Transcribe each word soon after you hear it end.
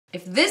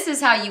If this is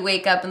how you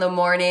wake up in the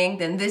morning,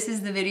 then this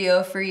is the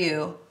video for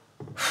you.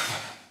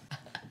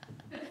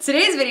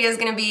 Today's video is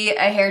gonna be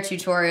a hair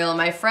tutorial,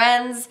 my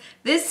friends.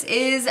 This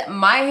is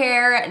my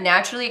hair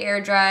naturally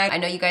air dried. I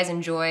know you guys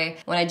enjoy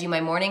when I do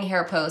my morning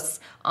hair posts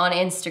on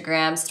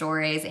Instagram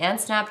stories and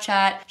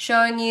Snapchat,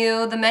 showing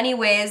you the many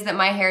ways that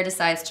my hair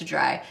decides to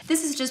dry.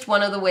 This is just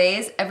one of the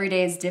ways. Every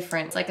day is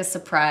different. It's like a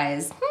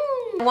surprise.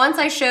 Once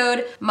I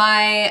showed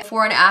my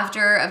before and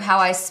after of how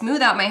I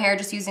smooth out my hair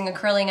just using a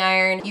curling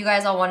iron, you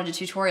guys all wanted a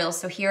tutorial,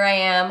 so here I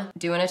am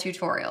doing a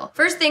tutorial.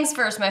 First things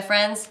first, my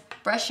friends.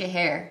 Brush your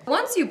hair.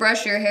 Once you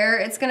brush your hair,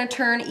 it's gonna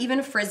turn even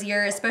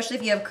frizzier, especially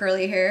if you have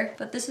curly hair.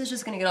 But this is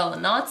just gonna get all the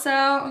knots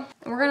out,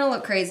 and we're gonna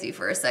look crazy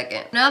for a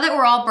second. Now that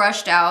we're all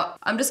brushed out,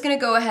 I'm just gonna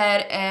go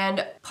ahead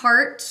and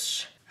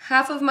part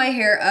half of my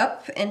hair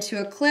up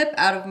into a clip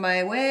out of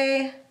my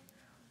way.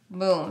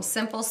 Boom,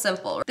 simple,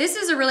 simple. This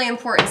is a really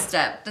important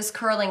step, this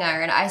curling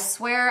iron. I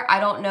swear I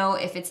don't know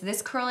if it's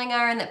this curling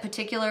iron that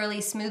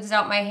particularly smooths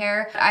out my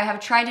hair. I have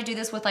tried to do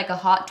this with like a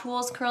Hot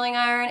Tools curling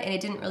iron and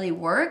it didn't really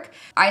work.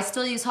 I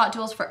still use Hot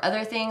Tools for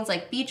other things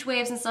like beach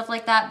waves and stuff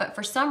like that, but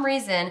for some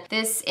reason,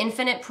 this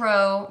Infinite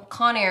Pro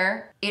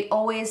CONAIR, it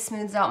always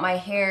smooths out my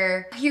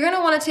hair. You're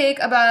gonna wanna take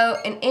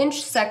about an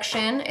inch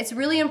section. It's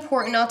really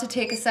important not to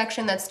take a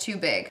section that's too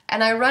big.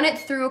 And I run it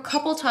through a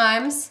couple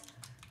times.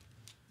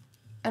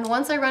 And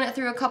once I run it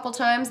through a couple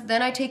times,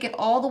 then I take it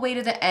all the way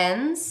to the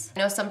ends.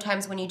 I know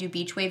sometimes when you do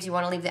beach waves, you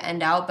wanna leave the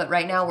end out, but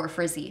right now we're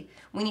frizzy.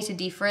 We need to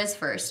defrizz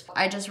first.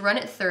 I just run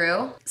it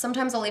through.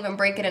 Sometimes I'll even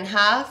break it in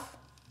half,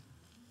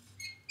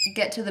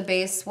 get to the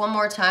base one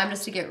more time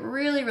just to get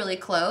really, really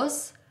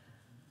close,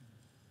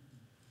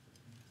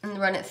 and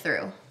run it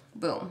through.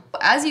 Boom.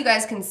 As you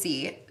guys can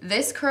see,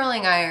 this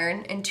curling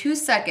iron in 2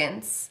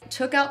 seconds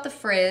took out the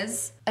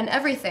frizz and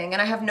everything,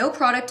 and I have no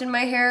product in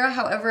my hair.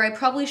 However, I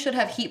probably should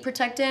have heat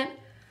protectant,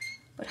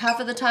 but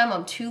half of the time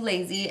I'm too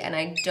lazy and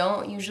I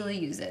don't usually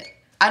use it.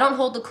 I don't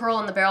hold the curl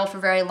in the barrel for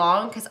very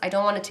long because I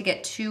don't want it to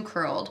get too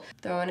curled.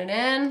 Throwing it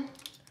in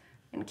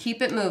and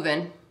keep it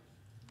moving.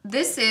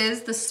 This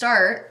is the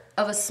start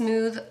of a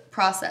smooth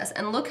process,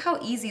 and look how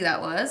easy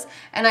that was.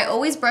 And I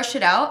always brush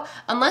it out.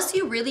 Unless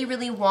you really,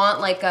 really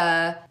want like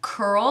a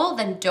curl,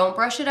 then don't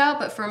brush it out.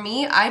 But for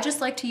me, I just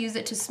like to use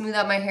it to smooth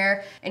out my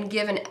hair and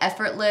give an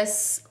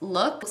effortless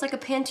look. It's like a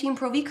Pantene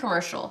Pro V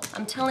commercial.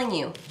 I'm telling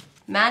you,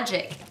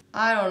 magic.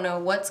 I don't know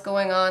what's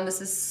going on.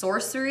 This is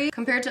sorcery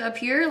compared to up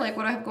here, like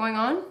what I have going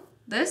on.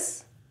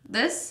 This.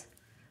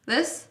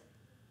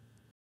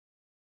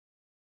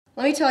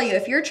 Let me tell you,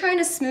 if you're trying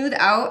to smooth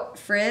out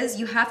frizz,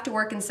 you have to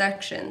work in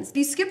sections. If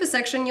you skip a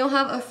section, you'll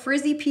have a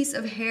frizzy piece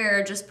of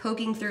hair just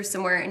poking through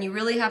somewhere, and you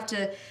really have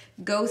to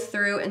go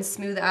through and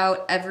smooth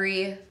out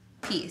every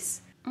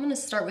piece. I'm gonna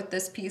start with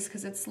this piece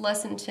because it's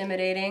less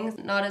intimidating,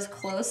 not as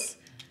close.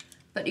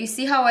 But you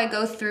see how I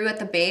go through at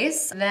the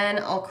base? Then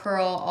I'll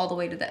curl all the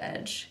way to the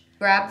edge.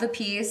 Grab the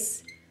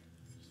piece,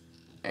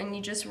 and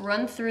you just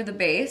run through the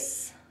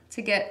base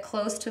to get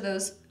close to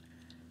those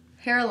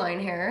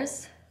hairline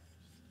hairs.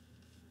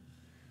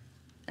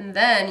 And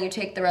then you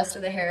take the rest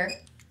of the hair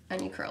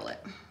and you curl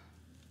it.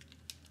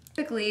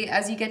 Typically,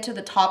 as you get to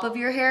the top of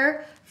your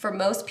hair, for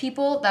most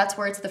people, that's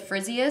where it's the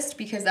frizziest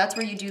because that's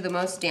where you do the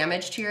most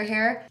damage to your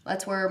hair.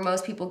 That's where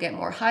most people get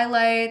more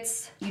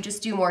highlights. You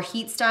just do more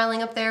heat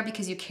styling up there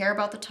because you care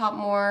about the top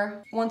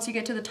more. Once you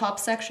get to the top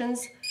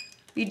sections,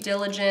 be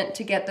diligent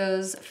to get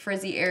those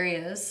frizzy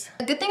areas.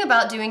 The good thing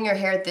about doing your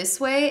hair this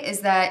way is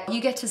that you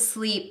get to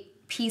sleep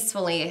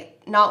peacefully,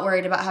 not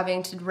worried about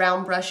having to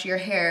round brush your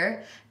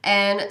hair.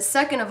 And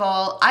second of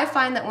all, I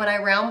find that when I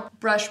round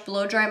brush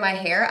blow dry my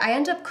hair, I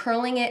end up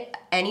curling it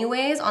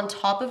anyways on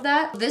top of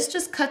that. This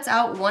just cuts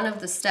out one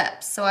of the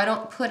steps, so I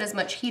don't put as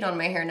much heat on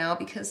my hair now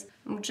because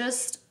I'm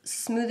just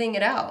smoothing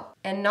it out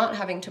and not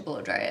having to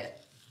blow dry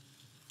it.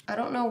 I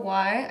don't know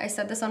why I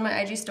said this on my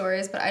IG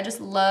stories, but I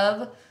just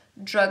love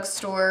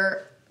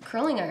drugstore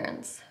curling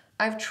irons.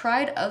 I've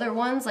tried other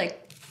ones,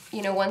 like,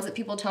 you know, ones that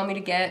people tell me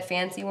to get,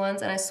 fancy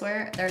ones, and I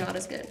swear they're not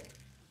as good.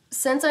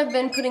 Since I've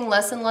been putting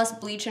less and less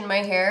bleach in my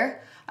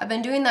hair, I've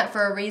been doing that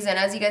for a reason.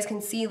 As you guys can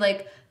see,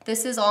 like,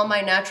 this is all my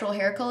natural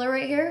hair color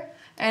right here.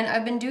 And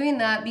I've been doing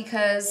that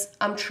because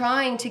I'm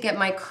trying to get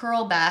my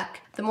curl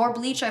back. The more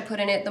bleach I put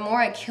in it, the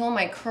more I kill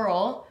my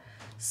curl.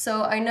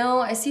 So I know,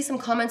 I see some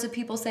comments of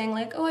people saying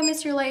like, oh, I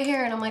miss your light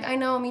hair. And I'm like, I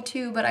know, me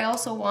too, but I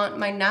also want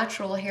my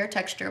natural hair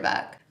texture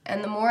back.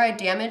 And the more I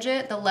damage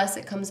it, the less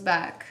it comes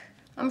back.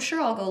 I'm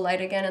sure I'll go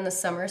light again in the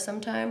summer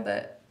sometime,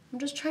 but I'm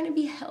just trying to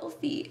be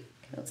healthy.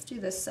 Okay, let's do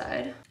this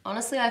side.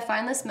 Honestly, I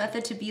find this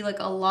method to be like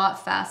a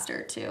lot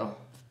faster too.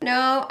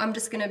 Now, I'm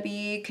just gonna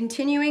be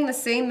continuing the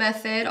same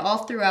method all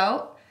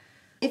throughout.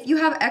 If you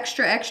have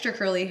extra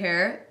curly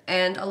hair,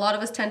 and a lot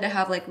of us tend to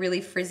have like really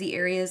frizzy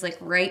areas like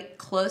right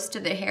close to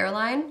the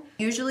hairline,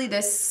 usually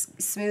this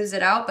smooths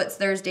it out, but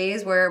there's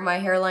days where my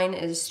hairline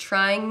is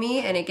trying me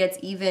and it gets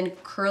even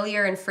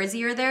curlier and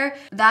frizzier there.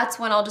 That's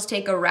when I'll just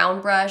take a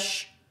round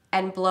brush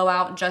and blow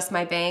out just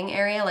my bang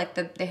area, like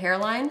the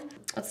hairline.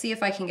 Let's see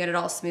if I can get it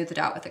all smoothed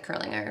out with a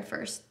curling iron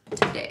first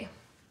today.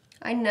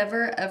 I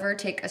never ever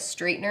take a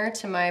straightener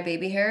to my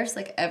baby hairs,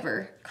 like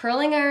ever.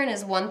 Curling iron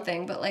is one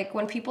thing, but like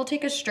when people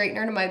take a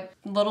straightener to my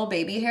little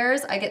baby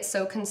hairs, I get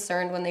so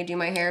concerned when they do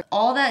my hair.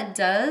 All that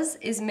does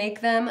is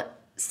make them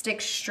stick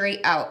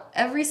straight out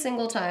every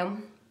single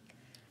time.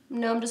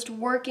 Now I'm just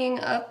working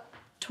up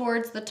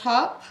towards the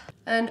top,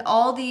 and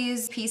all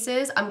these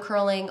pieces I'm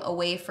curling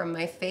away from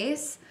my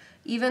face.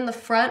 Even the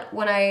front,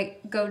 when I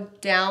go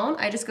down,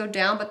 I just go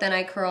down, but then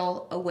I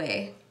curl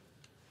away.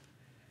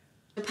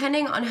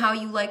 Depending on how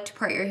you like to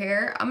part your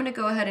hair, I'm gonna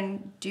go ahead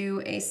and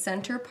do a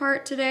center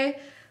part today,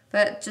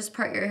 but just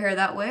part your hair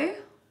that way.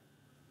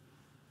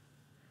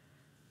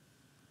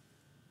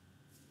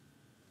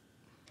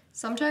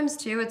 Sometimes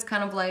too, it's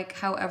kind of like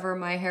however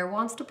my hair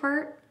wants to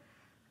part.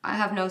 I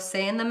have no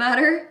say in the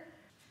matter.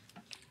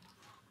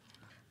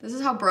 This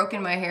is how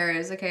broken my hair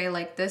is, okay?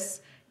 Like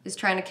this is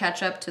trying to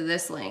catch up to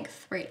this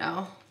length right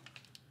now.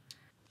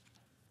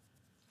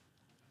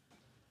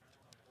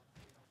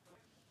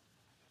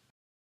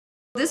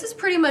 This is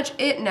pretty much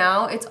it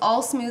now. It's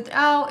all smoothed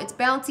out, it's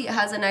bouncy, it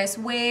has a nice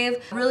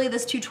wave. Really,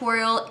 this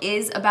tutorial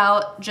is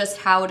about just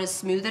how to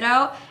smooth it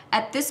out.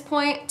 At this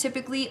point,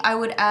 typically I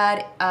would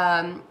add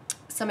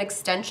some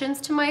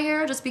extensions to my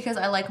hair just because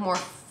I like more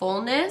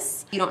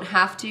fullness. You don't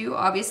have to,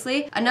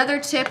 obviously. Another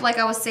tip, like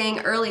I was saying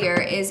earlier,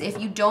 is if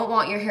you don't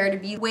want your hair to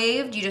be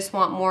waved, you just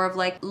want more of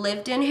like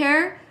lived-in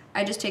hair,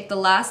 I just take the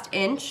last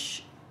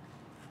inch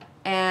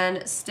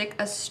and stick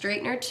a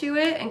straightener to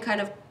it and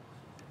kind of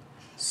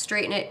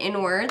straighten it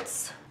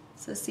inwards.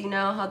 So see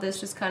now how this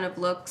just kind of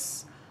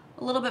looks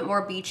a little bit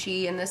more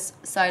beachy, and this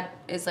side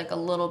is like a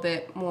little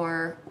bit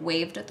more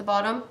waved at the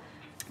bottom.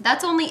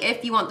 That's only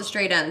if you want the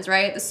straight ends,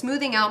 right? The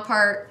smoothing out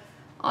part,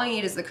 all you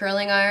need is the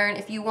curling iron.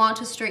 If you want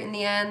to straighten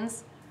the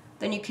ends,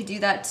 then you could do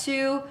that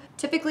too.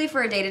 Typically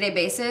for a day-to-day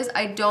basis,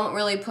 I don't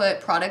really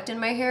put product in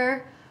my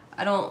hair.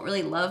 I don't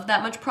really love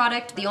that much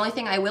product. The only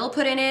thing I will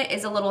put in it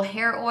is a little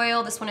hair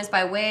oil. This one is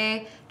by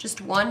OUAI, just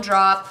 1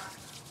 drop.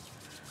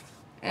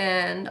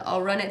 And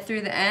I'll run it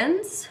through the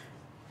ends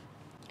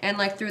and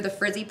like through the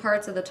frizzy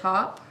parts of the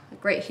top.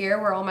 Like right here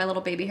where all my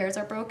little baby hairs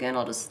are broken,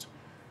 I'll just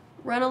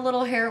run a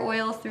little hair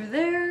oil through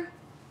there.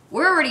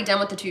 We're already done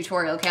with the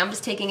tutorial, okay? I'm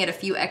just taking it a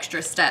few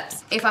extra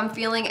steps. If I'm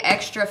feeling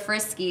extra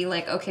frisky,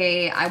 like,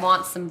 okay, I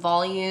want some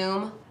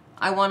volume,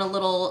 I want a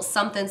little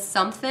something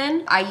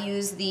something, I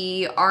use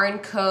the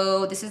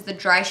R+CO, this is the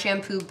dry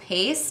shampoo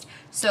paste.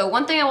 So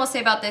one thing I will say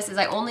about this is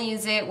I only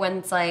use it when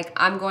it's like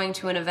I'm going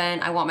to an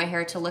event, I want my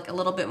hair to look a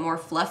little bit more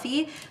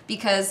fluffy,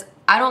 because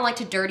I don't like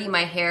to dirty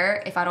my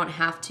hair if I don't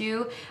have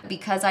to,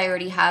 because I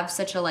already have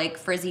such a like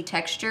frizzy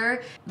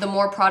texture. The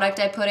more product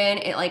I put in,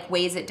 it like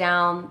weighs it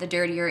down, the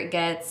dirtier it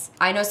gets.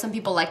 I know some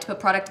people like to put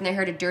product in their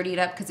hair to dirty it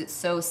up because it's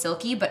so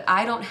silky, but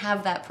I don't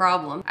have that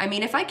problem. I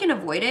mean, if I can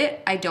avoid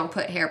it, I don't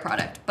put hair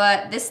product,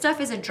 but this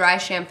stuff is a dry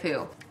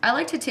shampoo. I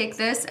like to take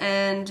this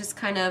and just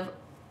kind of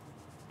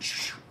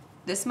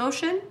this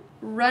motion,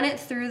 run it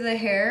through the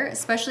hair,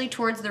 especially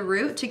towards the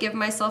root, to give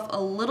myself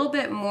a little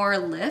bit more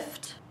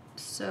lift.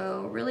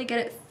 So really get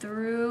it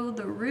through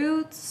the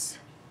roots,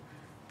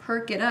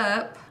 perk it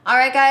up. All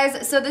right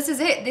guys, so this is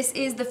it. This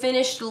is the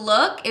finished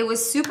look. It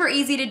was super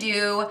easy to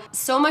do,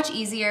 so much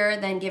easier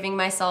than giving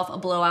myself a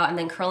blowout and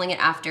then curling it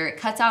after. It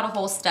cuts out a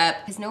whole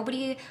step because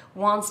nobody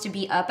wants to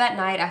be up at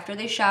night after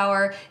they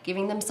shower,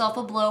 giving themselves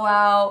a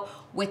blowout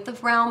with the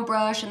round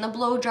brush and the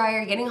blow dryer.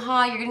 You're getting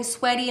hot, you're getting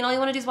sweaty, and all you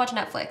wanna do is watch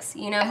Netflix.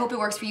 You know, I hope it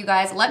works for you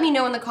guys. Let me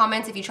know in the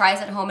comments if you try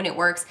this at home and it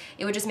works.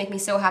 It would just make me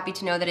so happy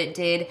to know that it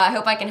did. I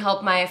hope I can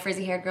help my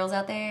frizzy haired girls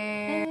out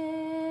there.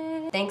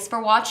 Thanks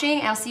for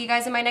watching. I'll see you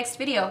guys in my next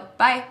video.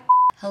 Bye.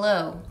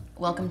 Hello,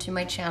 welcome to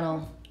my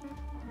channel.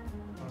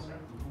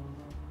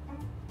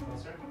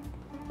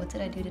 What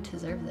did I do to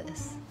deserve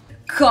this?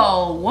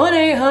 Call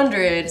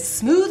 1-800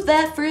 Smooth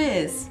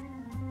Frizz.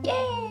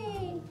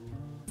 Yay!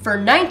 For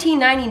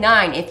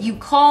 $19.99, if you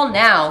call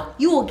now,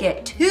 you will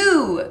get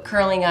 2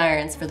 curling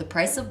irons for the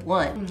price of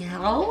 1.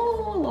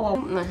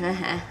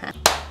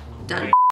 Done.